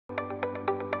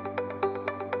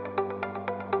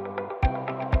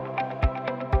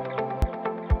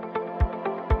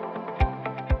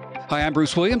Hi, I'm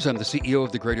Bruce Williams. I'm the CEO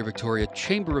of the Greater Victoria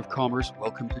Chamber of Commerce.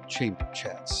 Welcome to Chamber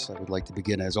Chats. I would like to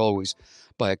begin, as always,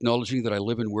 by acknowledging that I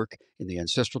live and work in the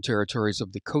ancestral territories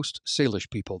of the Coast Salish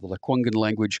people, the Lekwungen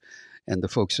language, and the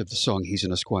folks of the Songhees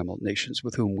and Esquimalt nations,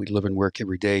 with whom we live and work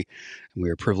every day, and we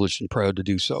are privileged and proud to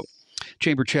do so.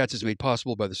 Chamber Chats is made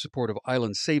possible by the support of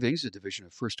Island Savings, a division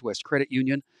of First West Credit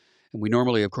Union, and we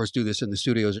normally, of course, do this in the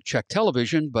studios at Czech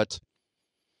Television, but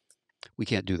we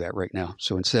can't do that right now.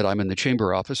 So instead, I'm in the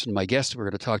chamber office, and my guest we're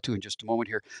going to talk to in just a moment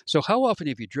here. So how often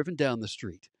have you driven down the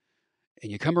street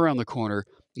and you come around the corner,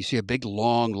 you see a big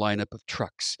long lineup of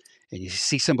trucks, and you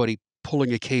see somebody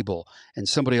pulling a cable, and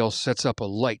somebody else sets up a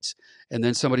light, and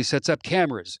then somebody sets up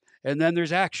cameras, and then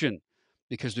there's action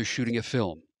because they're shooting a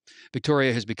film.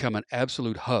 Victoria has become an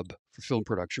absolute hub for film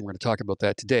production. We're going to talk about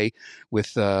that today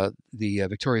with the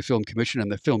Victoria Film Commission,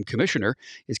 and the Film Commissioner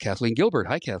is Kathleen Gilbert.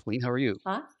 Hi, Kathleen. How are you?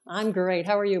 Huh? I'm great.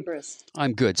 How are you, Bruce?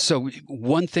 I'm good. So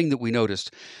one thing that we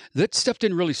noticed, that stuff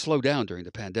didn't really slow down during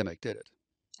the pandemic, did it?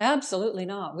 Absolutely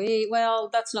not. Well,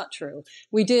 that's not true.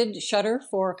 We did shutter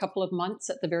for a couple of months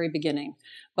at the very beginning,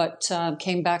 but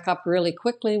came back up really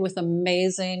quickly with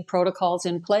amazing protocols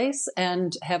in place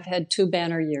and have had 2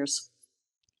 banner years.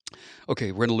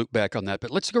 Okay, we're going to loop back on that,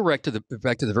 but let's go back to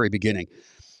the very beginning.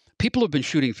 People have been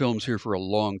shooting films here for a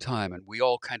long time, and we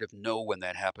all kind of know when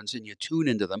that happens, and you tune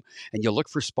into them, and you look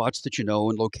for spots that you know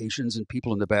and locations and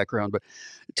people in the background. But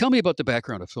tell me about the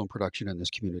background of film production in this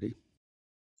community.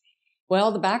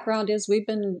 Well, the background is we've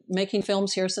been making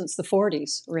films here since the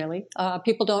 40s, really.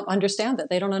 People don't understand that.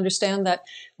 They don't understand that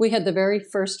we had the very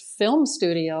first film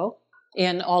studio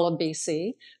in all of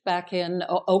BC, back in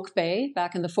Oak Bay,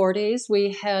 back in the 40s.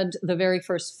 We had the very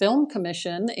first film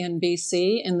commission in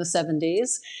BC in the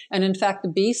 70s. And in fact, the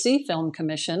BC Film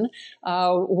Commission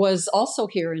was also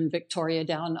here in Victoria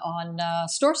down on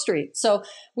Store Street. So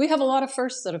we have a lot of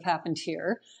firsts that have happened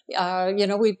here.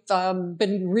 We've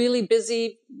been really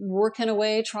busy working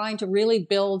away, trying to really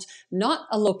build not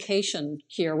a location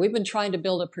here. We've been trying to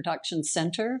build a production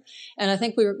center. And I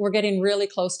think we're getting really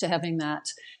close to having that.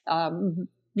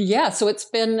 So it's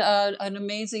been an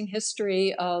amazing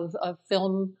history of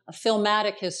film, a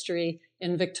filmatic history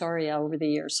in Victoria over the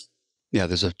years. Yeah,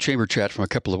 there's a chamber chat from a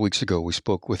couple of weeks ago. We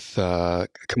spoke with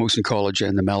Camosun College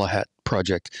and the Malahat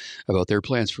Project about their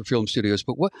plans for film studios.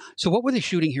 But what were they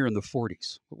shooting here in the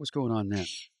 40s? What was going on then?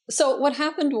 So what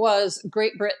happened was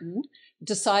Great Britain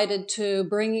decided to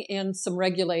bring in some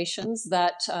regulations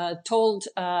that told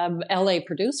LA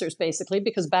producers, basically,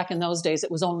 because back in those days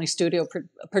it was only studio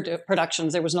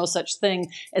productions. There was no such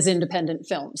thing as independent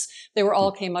films. They were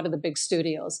all came out of the big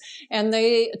studios. And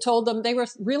they told them they were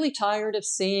really tired of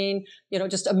seeing,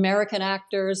 just American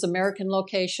actors, American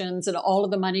locations, and all of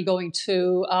the money going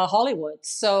to Hollywood.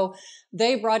 So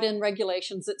they brought in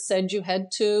regulations that said you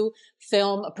had to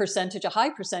film a high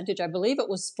percentage, I believe it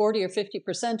was 40 or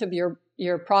 50% of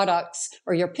your products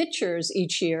or your pictures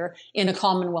each year in a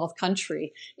Commonwealth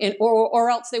country, or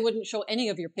else they wouldn't show any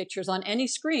of your pictures on any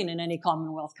screen in any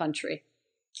Commonwealth country.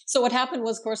 So what happened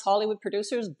was, of course, Hollywood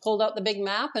producers pulled out the big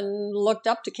map and looked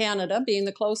up to Canada being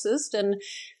the closest, and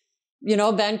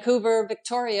Vancouver,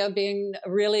 Victoria being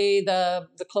really the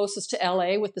closest to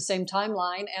LA with the same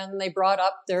timeline, and they brought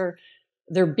up their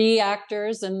B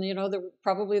actors, and they're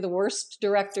probably the worst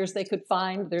directors they could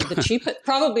find. They're the cheapest,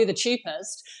 probably the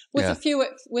cheapest, with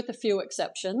a few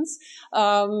exceptions,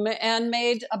 and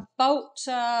made about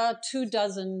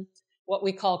 24 what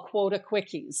we call quota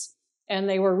quickies, and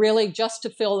they were really just to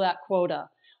fill that quota.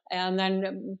 And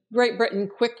then Great Britain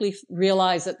quickly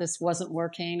realized that this wasn't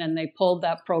working, and they pulled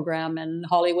that program, and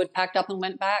Hollywood packed up and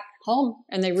went back home,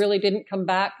 and they really didn't come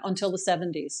back until the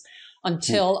 70s,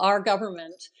 until our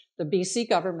government, the BC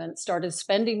government, started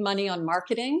spending money on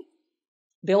marketing,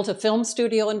 built a film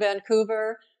studio in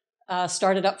Vancouver,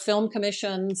 started up film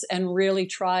commissions, and really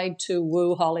tried to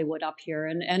woo Hollywood up here.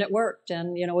 And it worked.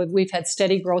 And, we've had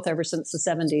steady growth ever since the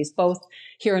 70s, both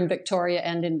here in Victoria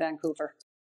and in Vancouver.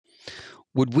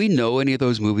 Would we know any of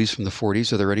those movies from the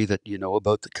 40s? Are there any that you know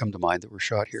about that come to mind that were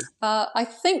shot here? I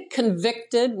think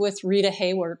Convicted with Rita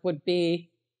Hayworth would be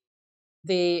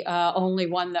the only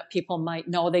one that people might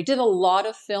know. They did a lot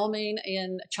of filming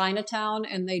in Chinatown,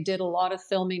 and they did a lot of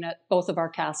filming at both of our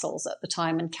castles at the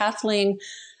time. And Kathleen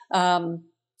Dunsmuir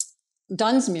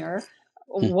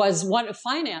was one who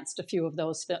financed a few of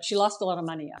those films. She lost a lot of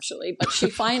money, actually, but she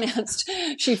financed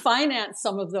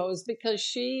some of those because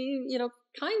she,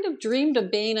 kind of dreamed of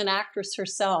being an actress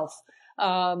herself.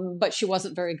 But she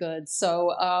wasn't very good.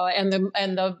 So, and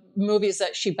the movies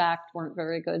that she backed weren't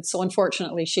very good. So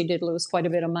unfortunately, she did lose quite a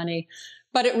bit of money.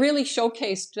 But it really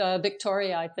showcased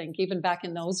Victoria, I think, even back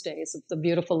in those days, of the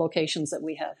beautiful locations that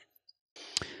we have.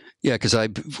 Yeah, because I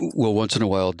will once in a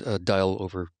while dial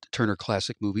over Turner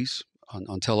Classic Movies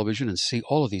on television and see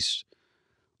all of these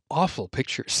awful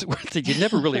pictures that you'd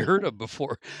never really heard of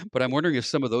before. But I'm wondering if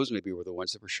some of those maybe were the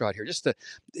ones that were shot here.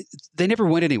 They never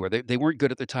went anywhere. They weren't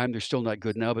good at the time. They're still not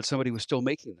good now, but somebody was still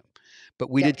making them. But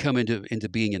we did Yep. come into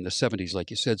being in the 70s,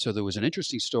 like you said. So there was an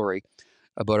interesting story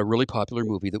about a really popular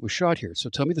movie that was shot here. So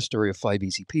tell me the story of Five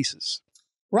Easy Pieces.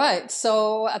 Right.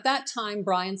 So at that time,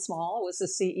 Brian Small was the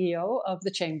CEO of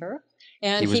the Chamber. He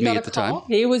And was he me got a at the time. call.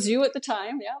 He was you at the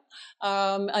time, yeah.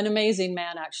 An amazing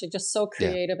man, actually, just so Yeah.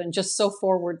 creative and just so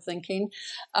forward thinking.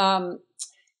 Um,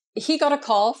 he got a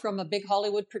call from a big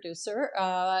Hollywood producer,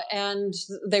 and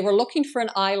they were looking for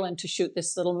an island to shoot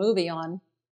this little movie on.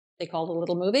 They called it a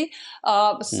little movie.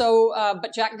 Hmm.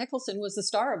 But Jack Nicholson was the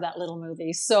star of that little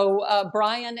movie. So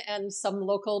Brian and some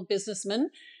local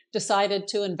businessmen decided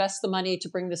to invest the money to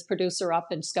bring this producer up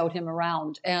and scout him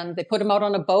around. And they put him out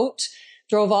on a boat,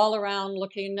 drove all around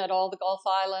looking at all the Gulf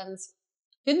Islands.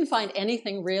 Didn't find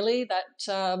anything really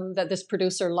that this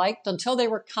producer liked until they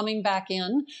were coming back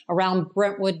in around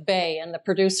Brentwood Bay. And the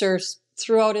producer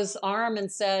threw out his arm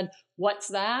and said, "What's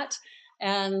that?"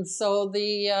 And so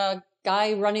the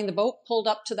guy running the boat pulled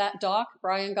up to that dock.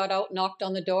 Brian got out, knocked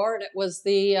on the door, and it was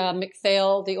the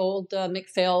McPhail, the old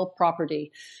McPhail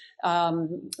property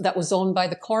that was owned by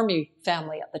the Cormie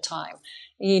family at the time.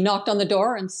 He knocked on the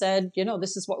door and said,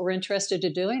 "This is what we're interested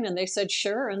in doing." And they said,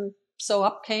 "Sure." And so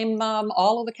up came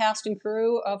all of the cast and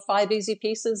crew of Five Easy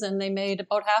Pieces, and they made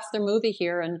about half their movie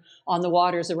here and on the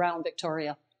waters around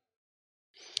Victoria.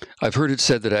 I've heard it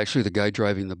said that actually the guy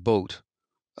driving the boat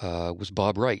was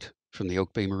Bob Wright from the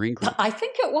Oak Bay Marine Group. I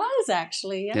think it was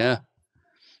actually, yeah. Yeah.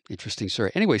 Interesting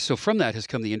story. Anyway, so from that has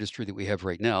come the industry that we have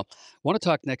right now. I want to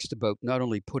talk next about not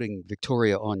only putting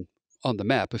Victoria on the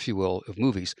map, if you will, of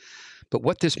movies, but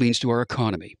what this means to our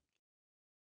economy.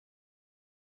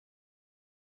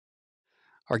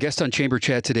 Our guest on Chamber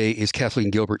Chat today is Kathleen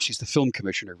Gilbert. She's the Film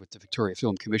Commissioner with the Victoria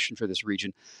Film Commission for this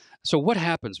region. So what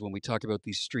happens when we talk about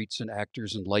these streets and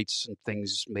actors and lights and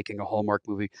things making a Hallmark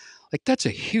movie? Like, that's a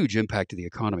huge impact to the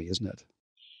economy, isn't it?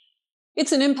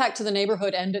 It's an impact to the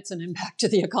neighborhood and it's an impact to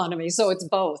the economy. So it's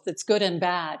both. It's good and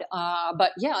bad.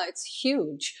 But yeah, it's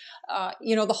huge.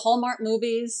 The Hallmark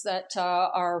movies that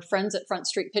our friends at Front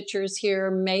Street Pictures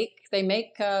here they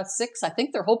make 6. I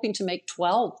think they're hoping to make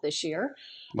 12 this year.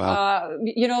 Wow.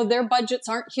 Their budgets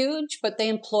aren't huge, but they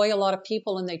employ a lot of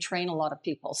people and they train a lot of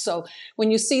people. So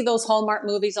when you see those Hallmark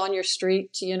movies on your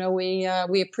street,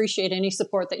 we appreciate any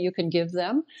support that you can give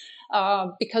them.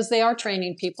 Because they are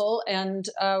training people and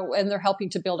they're helping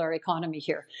to build our economy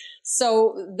here.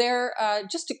 So they're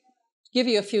just to give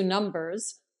you a few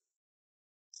numbers.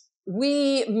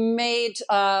 We made,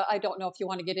 I don't know if you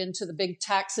want to get into the big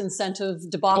tax incentive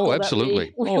debacle. Oh,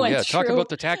 absolutely. We went yeah. Talk through. about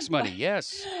the tax money.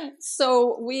 Yes.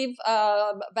 So we've,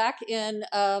 back in,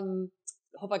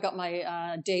 hope I got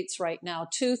my dates right now,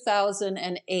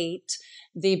 2008,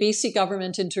 the BC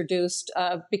government introduced,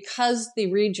 because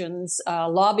the regions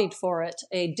lobbied for it,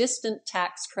 a distant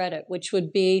tax credit, which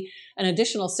would be an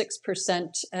additional 6%.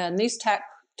 And these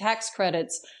tax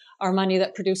credits are money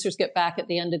that producers get back at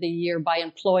the end of the year by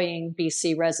employing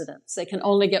BC residents. They can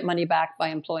only get money back by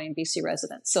employing BC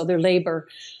residents. So they're labor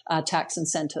tax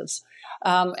incentives.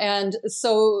 And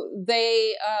so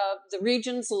the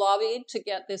regions lobbied to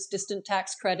get this distant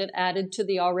tax credit added to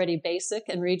the already basic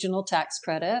and regional tax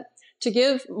credit to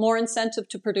give more incentive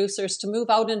to producers to move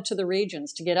out into the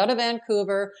regions, to get out of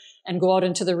Vancouver and go out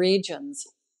into the regions.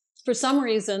 For some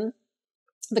reason,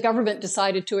 the government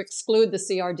decided to exclude the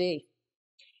CRD.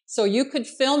 So you could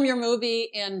film your movie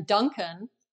in Duncan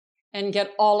and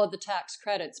get all of the tax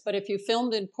credits. But if you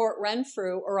filmed in Port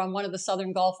Renfrew or on one of the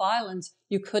Southern Gulf Islands,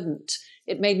 you couldn't.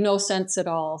 It made no sense at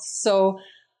all. So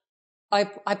I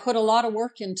put a lot of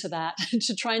work into that,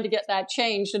 to trying to get that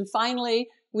changed. And finally,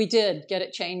 we did get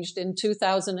it changed in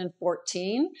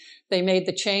 2014. They made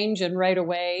the change, and right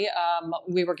away,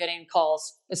 we were getting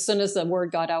calls as soon as the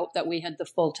word got out that we had the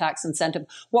full tax incentive.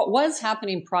 What was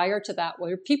happening prior to that,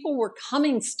 where people were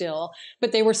coming still,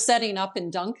 but they were setting up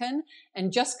in Duncan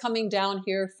and just coming down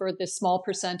here for the small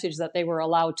percentage that they were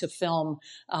allowed to film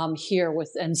here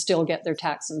with and still get their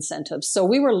tax incentives. So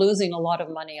we were losing a lot of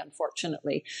money,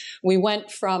 unfortunately. We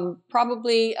went from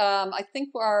probably, I think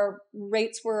our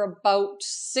rates were about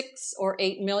 6 or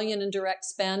 8 million in direct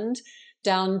spend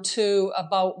down to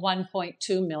about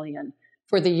 1.2 million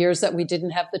for the years that we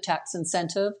didn't have the tax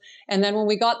incentive. And then when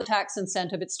we got the tax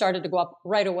incentive, it started to go up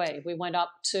right away. We went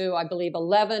up to, I believe,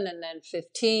 11 and then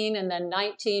 15 and then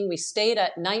 19. We stayed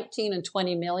at 19 and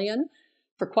 20 million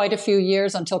for quite a few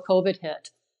years until COVID hit.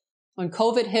 When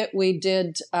COVID hit, we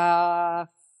did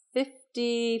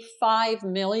 $55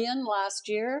 million last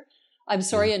year. I'm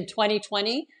sorry, in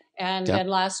 2020. And then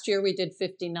last year we did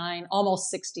 59, almost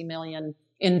 60 million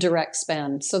in direct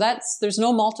spend. So there's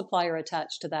no multiplier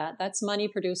attached to that. That's money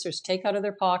producers take out of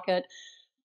their pocket,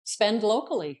 spend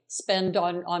locally, spend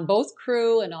on both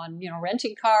crew and on,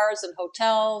 renting cars and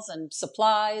hotels and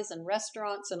supplies and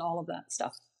restaurants and all of that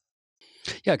stuff.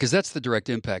 Yeah, because that's the direct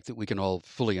impact that we can all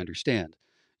fully understand.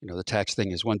 The tax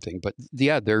thing is one thing, but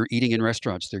they're eating in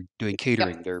restaurants, they're doing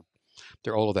catering, they're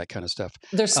all of that kind of stuff.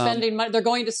 They're spending money, they're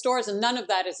going to stores, and none of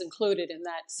that is included in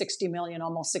that 60 million,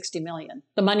 almost 60 million.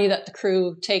 The money that the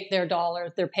crew take their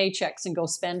dollars, their paychecks, and go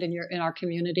spend in our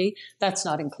community, that's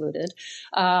not included.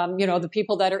 The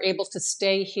people that are able to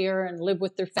stay here and live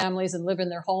with their families and live in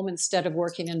their home instead of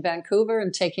working in Vancouver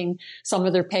and taking some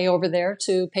of their pay over there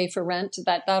to pay for rent,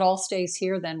 that all stays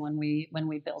here then when we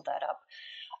build that up.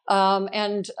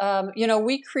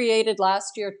 We created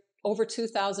last year over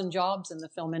 2,000 jobs in the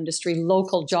film industry,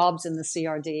 local jobs in the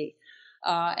CRD.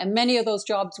 And many of those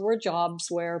jobs were jobs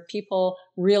where people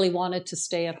really wanted to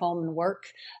stay at home and work,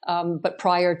 but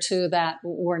prior to that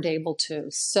weren't able to.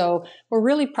 So we're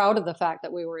really proud of the fact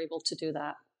that we were able to do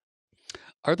that.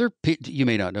 Are there, you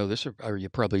may not know this, or you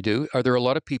probably do, are there a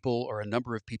lot of people or a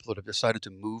number of people that have decided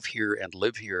to move here and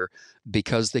live here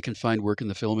because they can find work in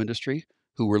the film industry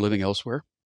who were living elsewhere?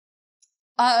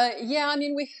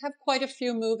 We have quite a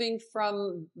few moving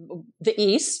from the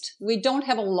east. We don't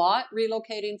have a lot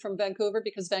relocating from Vancouver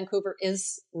because Vancouver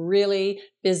is really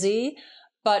busy.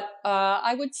 But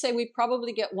I would say we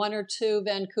probably get one or two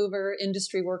Vancouver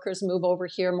industry workers move over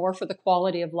here more for the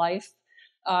quality of life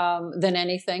than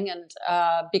anything. And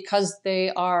because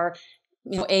they are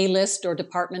A-list or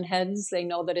department heads, they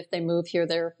know that if they move here,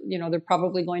 they're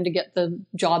probably going to get the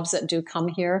jobs that do come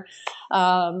here.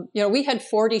 We had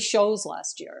 40 shows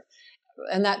last year,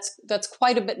 and that's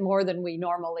quite a bit more than we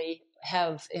normally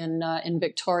have in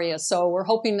Victoria. So we're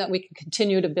hoping that we can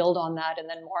continue to build on that, and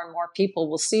then more and more people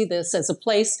will see this as a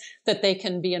place that they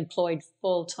can be employed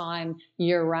full time,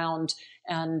 year round,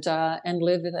 and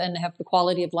live and have the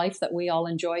quality of life that we all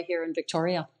enjoy here in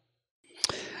Victoria.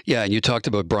 Yeah, and you talked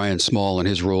about Brian Small and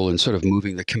his role in sort of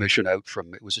moving the commission out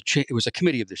from it was a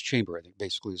committee of this chamber, I think,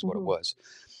 basically is what it was.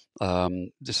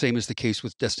 The same is the case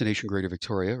with Destination Greater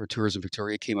Victoria or Tourism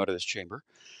Victoria came out of this chamber.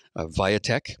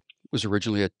 Viatech was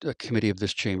originally a committee of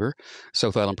this chamber.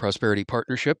 South Island Prosperity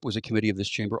Partnership was a committee of this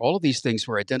chamber. All of these things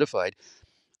were identified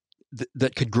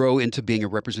that could grow into being a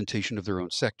representation of their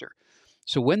own sector.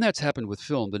 So when that's happened with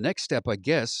film, the next step, I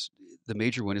guess, the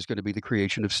major one is going to be the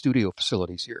creation of studio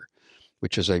facilities here,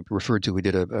 which, as I referred to, we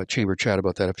did a chamber chat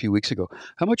about that a few weeks ago.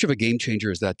 How much of a game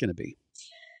changer is that going to be?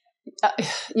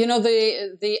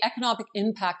 The economic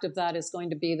impact of that is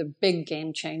going to be the big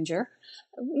game changer.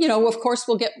 Of course,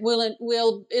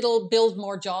 it'll build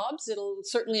more jobs. It'll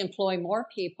certainly employ more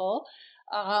people.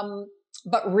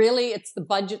 But really, it's the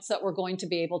budgets that we're going to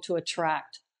be able to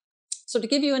attract. So to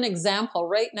give you an example,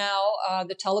 right now,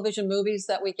 the television movies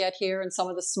that we get here and some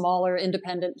of the smaller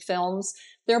independent films,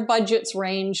 their budgets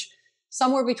range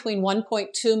somewhere between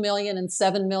 1.2 million and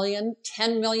 7 million,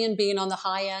 10 million being on the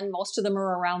high end. Most of them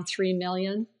are around 3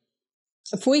 million.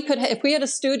 If we had a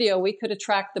studio, we could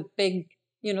attract the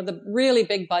really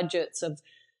big budgets of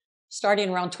starting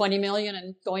around 20 million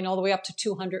and going all the way up to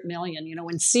 200 million.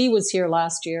 When C was here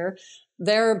last year,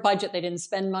 their budget, they didn't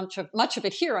spend much of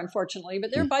it here, unfortunately,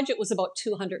 but their budget was about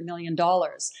 $200 million. Wow.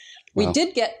 We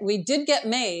did get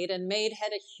Made, and Made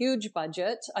had a huge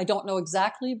budget. I don't know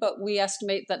exactly, but we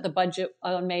estimate that the budget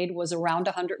Made was around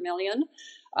 100 million.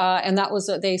 And that was,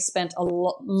 they spent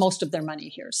most of their money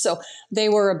here. So they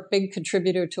were a big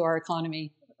contributor to our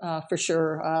economy, for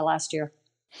sure, last year.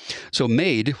 So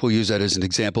Made, we'll use that as an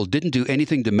example, didn't do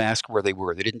anything to mask where they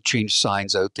were. They didn't change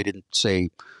signs out. They didn't say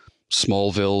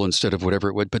Smallville instead of whatever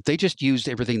it would, but they just used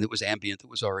everything that was ambient that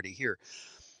was already here.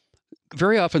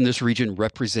 Very often this region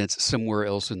represents somewhere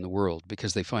else in the world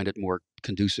because they find it more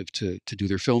conducive to do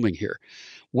their filming here.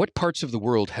 What parts of the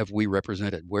world have we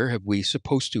represented? Where have we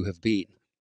supposed to have been?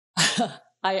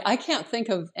 I can't think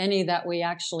of any that we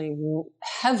actually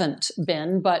haven't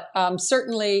been, but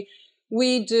certainly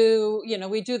we do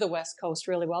the West Coast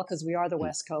really well because we are the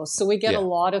West Coast. So we get a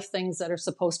lot of things that are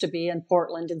supposed to be in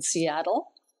Portland and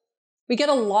Seattle. We get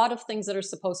a lot of things that are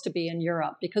supposed to be in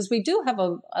Europe because we do have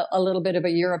a little bit of a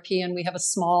European. We have a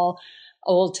small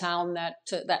old town that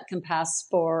can pass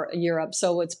for Europe.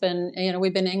 So it's been,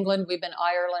 we've been England, we've been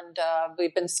Ireland,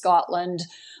 we've been Scotland.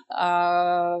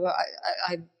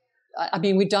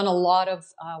 We've done a lot of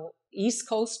East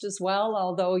Coast as well.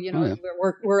 Although we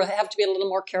have to be a little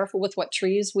more careful with what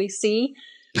trees we see.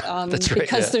 That's right.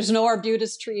 because Yeah. there's no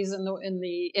arbutus trees in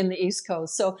the East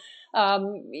Coast. So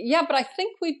yeah, but I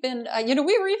think we've been,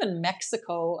 we were even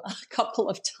Mexico a couple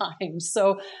of times.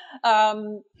 So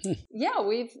yeah,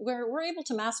 we're able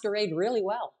to masquerade really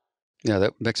well. Yeah,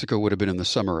 that Mexico would have been in the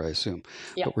summer, I assume.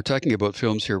 Yeah. But we're talking about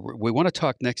films here. We want to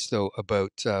talk next, though,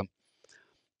 about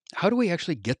how do we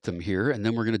actually get them here, and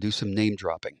then we're going to do some name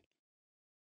dropping.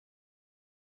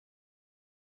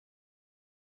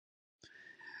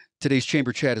 Today's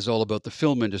Chamber Chat is all about the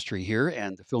film industry here,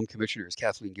 and the Film Commissioner is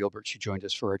Kathleen Gilbert. She joined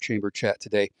us for our Chamber Chat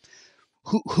today.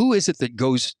 Who is it that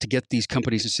goes to get these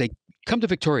companies to say, come to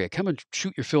Victoria, come and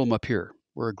shoot your film up here?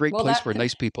 We're a great place for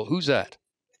nice people. Who's that?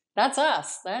 That's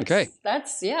us. Okay.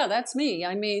 That's me.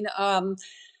 I mean,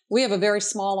 we have a very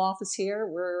small office here.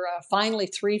 We're finally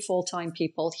 3 full-time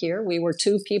people here. We were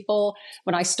 2 people.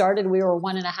 When I started, we were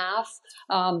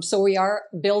 1.5. So we are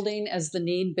building as the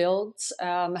need builds.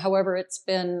 However,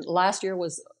 last year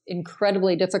was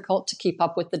incredibly difficult to keep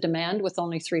up with the demand with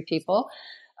only 3 people.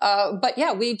 But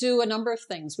yeah, we do a number of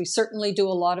things. We certainly do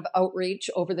a lot of outreach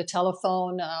over the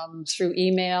telephone, through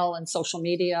email and social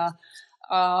media.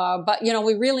 But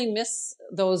we really miss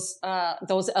those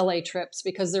LA trips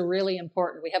because they're really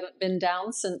important. We haven't been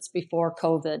down since before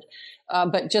COVID.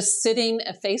 But just sitting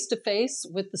face to face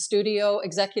with the studio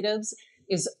executives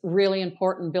is really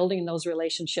important, building those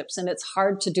relationships. And it's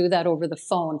hard to do that over the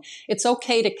phone. It's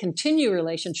okay to continue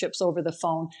relationships over the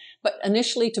phone, but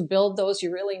initially to build those, you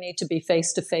really need to be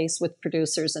face to face with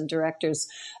producers and producers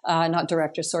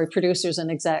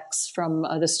and execs from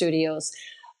the studios.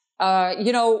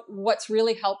 What's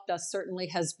really helped us certainly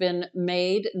has been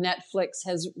Made. Netflix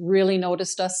has really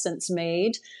noticed us since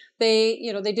Made.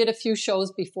 They did a few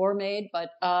shows before Made, but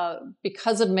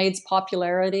because of Made's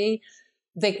popularity,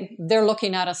 they're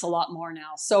looking at us a lot more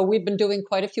now. So we've been doing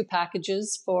quite a few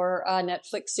packages for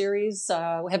Netflix series.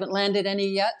 We haven't landed any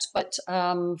yet, but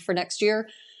for next year,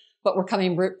 but we're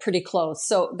coming pretty close.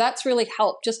 So that's really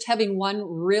helped. Just having one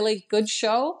really good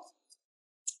show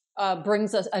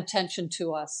brings attention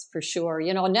to us for sure.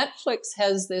 Netflix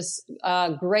has this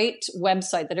great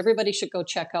website that everybody should go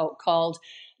check out called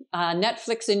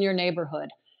Netflix in Your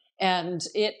Neighborhood. And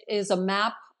it is a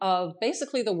map of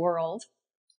basically the world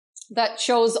that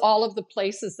shows all of the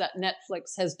places that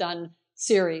Netflix has done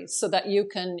series so that you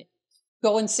can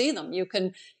go and see them.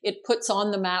 It puts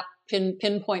on the map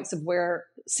pinpoints of where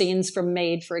scenes from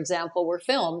Made, for example, were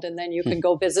filmed, and then you can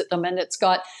go visit them. And it's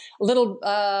got little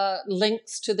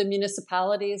links to the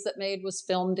municipalities that Made was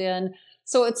filmed in.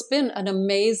 So it's been an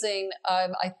amazing,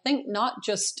 I think, not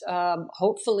just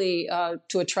hopefully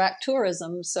to attract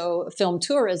tourism, so film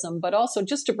tourism, but also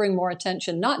just to bring more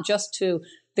attention, not just to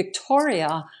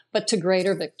Victoria, but to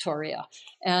Greater Victoria.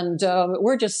 And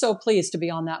we're just so pleased to be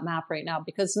on that map right now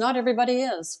because not everybody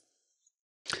is.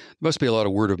 Must be a lot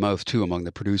of word of mouth, too, among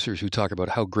the producers who talk about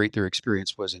how great their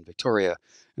experience was in Victoria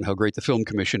and how great the Film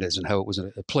Commission is and how it was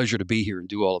a pleasure to be here and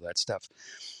do all of that stuff.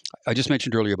 I just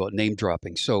mentioned earlier about name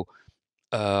dropping. So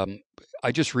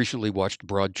I just recently watched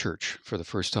Broadchurch for the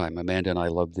first time. Amanda and I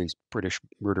love these British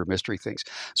murder mystery things.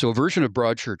 So a version of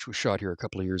Broadchurch was shot here a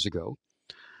couple of years ago.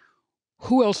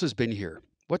 Who else has been here?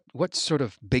 What sort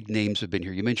of big names have been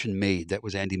here? You mentioned Made. That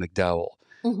was Andy McDowell.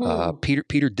 Mm-hmm.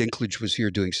 Peter Dinklage was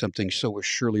here doing something. So was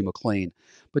Shirley MacLaine.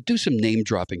 But do some name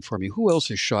dropping for me. Who else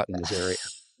has shot in this area?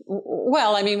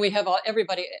 Well, I mean, we have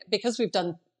everybody because we've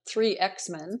done 3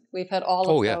 X-Men. We've had all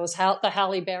of those, the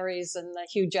Halle Berrys and the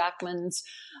Hugh Jackmans.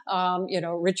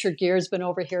 Richard Gere's been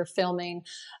over here filming.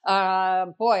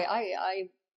 Boy,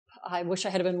 I wish I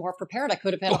had been more prepared. I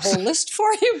could have had a whole list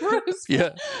for you, Bruce.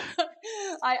 Yeah.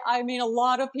 I mean, a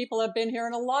lot of people have been here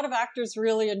and a lot of actors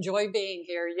really enjoy being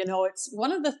here. It's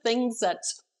one of the things that,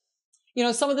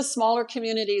 some of the smaller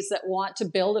communities that want to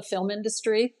build a film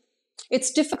industry,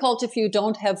 it's difficult if you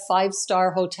don't have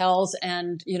 5-star hotels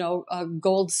and, a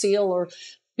gold seal or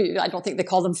I don't think they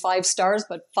call them 5 stars,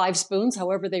 but 5 spoons,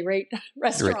 however they rate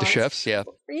restaurants. Rate the chefs, yeah.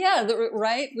 Yeah,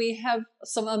 right. We have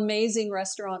some amazing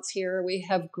restaurants here. We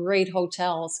have great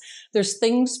hotels. There's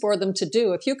things for them to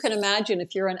do. If you can imagine,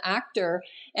 if you're an actor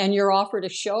and you're offered a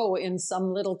show in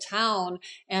some little town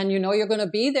and you're going to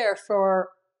be there for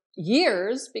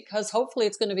years because hopefully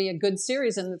it's going to be a good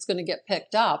series and it's going to get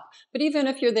picked up. But even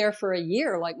if you're there for a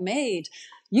year, like Made,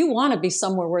 you want to be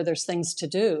somewhere where there's things to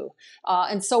do.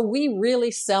 And so we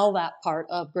really sell that part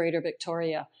of Greater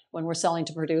Victoria when we're selling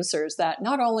to producers, that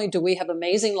not only do we have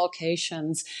amazing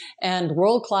locations and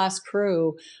world-class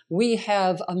crew, we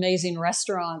have amazing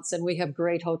restaurants and we have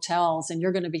great hotels, and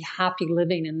you're going to be happy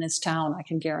living in this town, I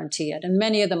can guarantee it. And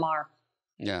many of them are.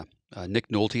 Yeah. Nick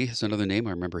Nolte is another name.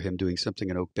 I remember him doing something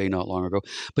in Oak Bay not long ago.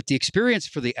 But the experience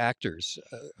for the actors,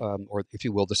 or if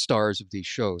you will, the stars of these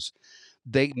shows,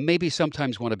 they maybe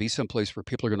sometimes want to be someplace where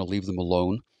people are going to leave them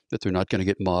alone, that they're not going to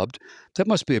get mobbed. That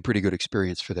must be a pretty good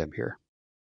experience for them here.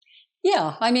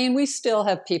 Yeah, I mean, we still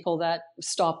have people that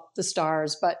stop the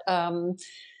stars, but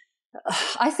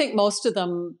I think most of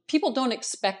them, people don't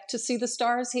expect to see the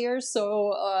stars here.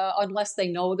 So unless they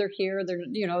know they're here,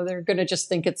 they're going to just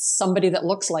think it's somebody that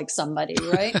looks like somebody,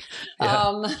 right?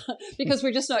 Yeah. Because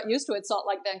we're just not used to it. It's not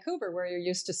like Vancouver where you're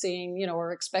used to seeing,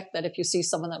 or expect that if you see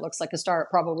someone that looks like a star, it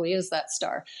probably is that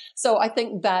star. So I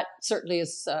think that certainly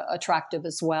is attractive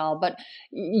as well. But,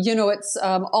 it's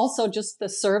also just the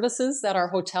services that our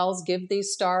hotels give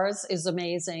these stars is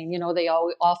amazing. They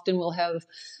often will have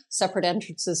separate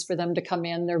entrances for them to come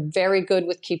in. They're very good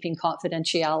with keeping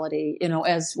confidentiality,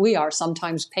 as we are,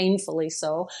 sometimes painfully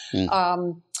so.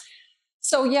 Mm.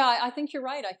 So, yeah, I think you're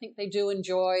right. I think they do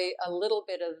enjoy a little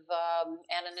bit of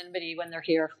anonymity when they're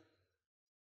here.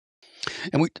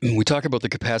 And we talk about the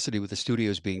capacity with the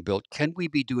studios being built. Can we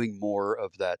be doing more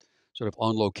of that sort of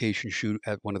on-location shoot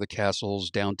at one of the castles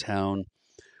downtown,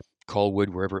 Colwood,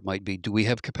 wherever it might be? Do we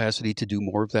have capacity to do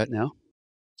more of that now?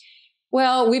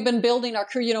 Well, we've been building our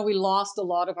crew. We lost a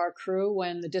lot of our crew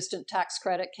when the distant tax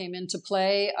credit came into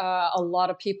play. A lot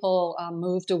of people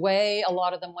moved away. A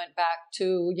lot of them went back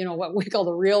to, what we call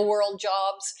the real world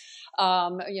jobs,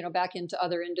 back into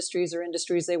other industries or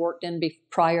industries they worked in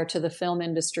prior to the film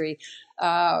industry.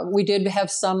 We did have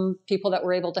some people that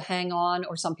were able to hang on,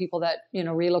 or some people that,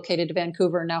 relocated to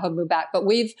Vancouver and now have moved back. But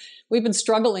we've been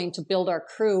struggling to build our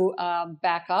crew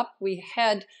back up. We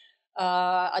had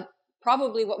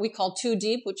probably what we call 2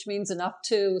 deep, which means enough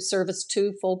to service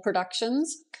 2 full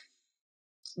productions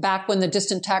back when the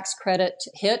distant tax credit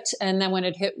hit. And then when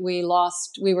it hit, we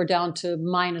were down to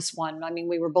 -1. I mean,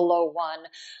 we were below 1.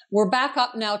 We're back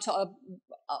up now to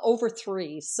over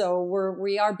 3. So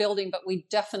we are building, but we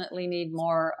definitely need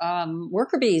more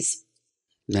worker bees.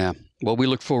 Yeah. Well, we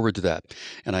look forward to that.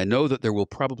 And I know that there will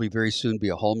probably very soon be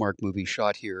a Hallmark movie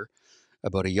shot here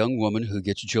about a young woman who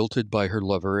gets jilted by her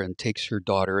lover and takes her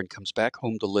daughter and comes back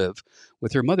home to live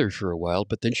with her mother for a while.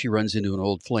 But then she runs into an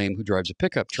old flame who drives a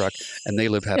pickup truck, and they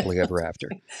live happily ever after.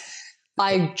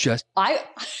 I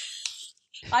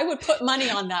would put money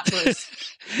on that, Bruce.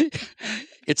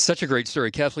 It's such a great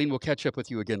story. Kathleen, we'll catch up with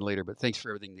you again later, but thanks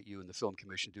for everything that you and the Film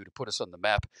Commission do to put us on the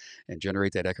map and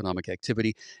generate that economic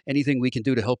activity. Anything we can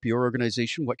do to help your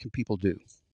organization, what can people do?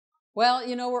 Well,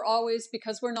 we're always,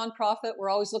 because we're nonprofit, we're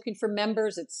always looking for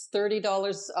members. It's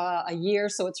 $30 a year,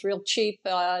 so it's real cheap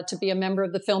to be a member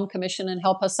of the Film Commission and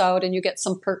help us out, and you get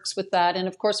some perks with that. And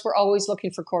of course, we're always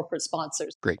looking for corporate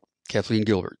sponsors. Great. Kathleen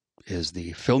Gilbert is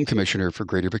the Film Commissioner for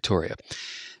Greater Victoria.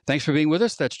 Thanks for being with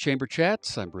us. That's Chamber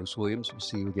Chats. I'm Bruce Williams. We'll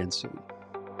see you again soon.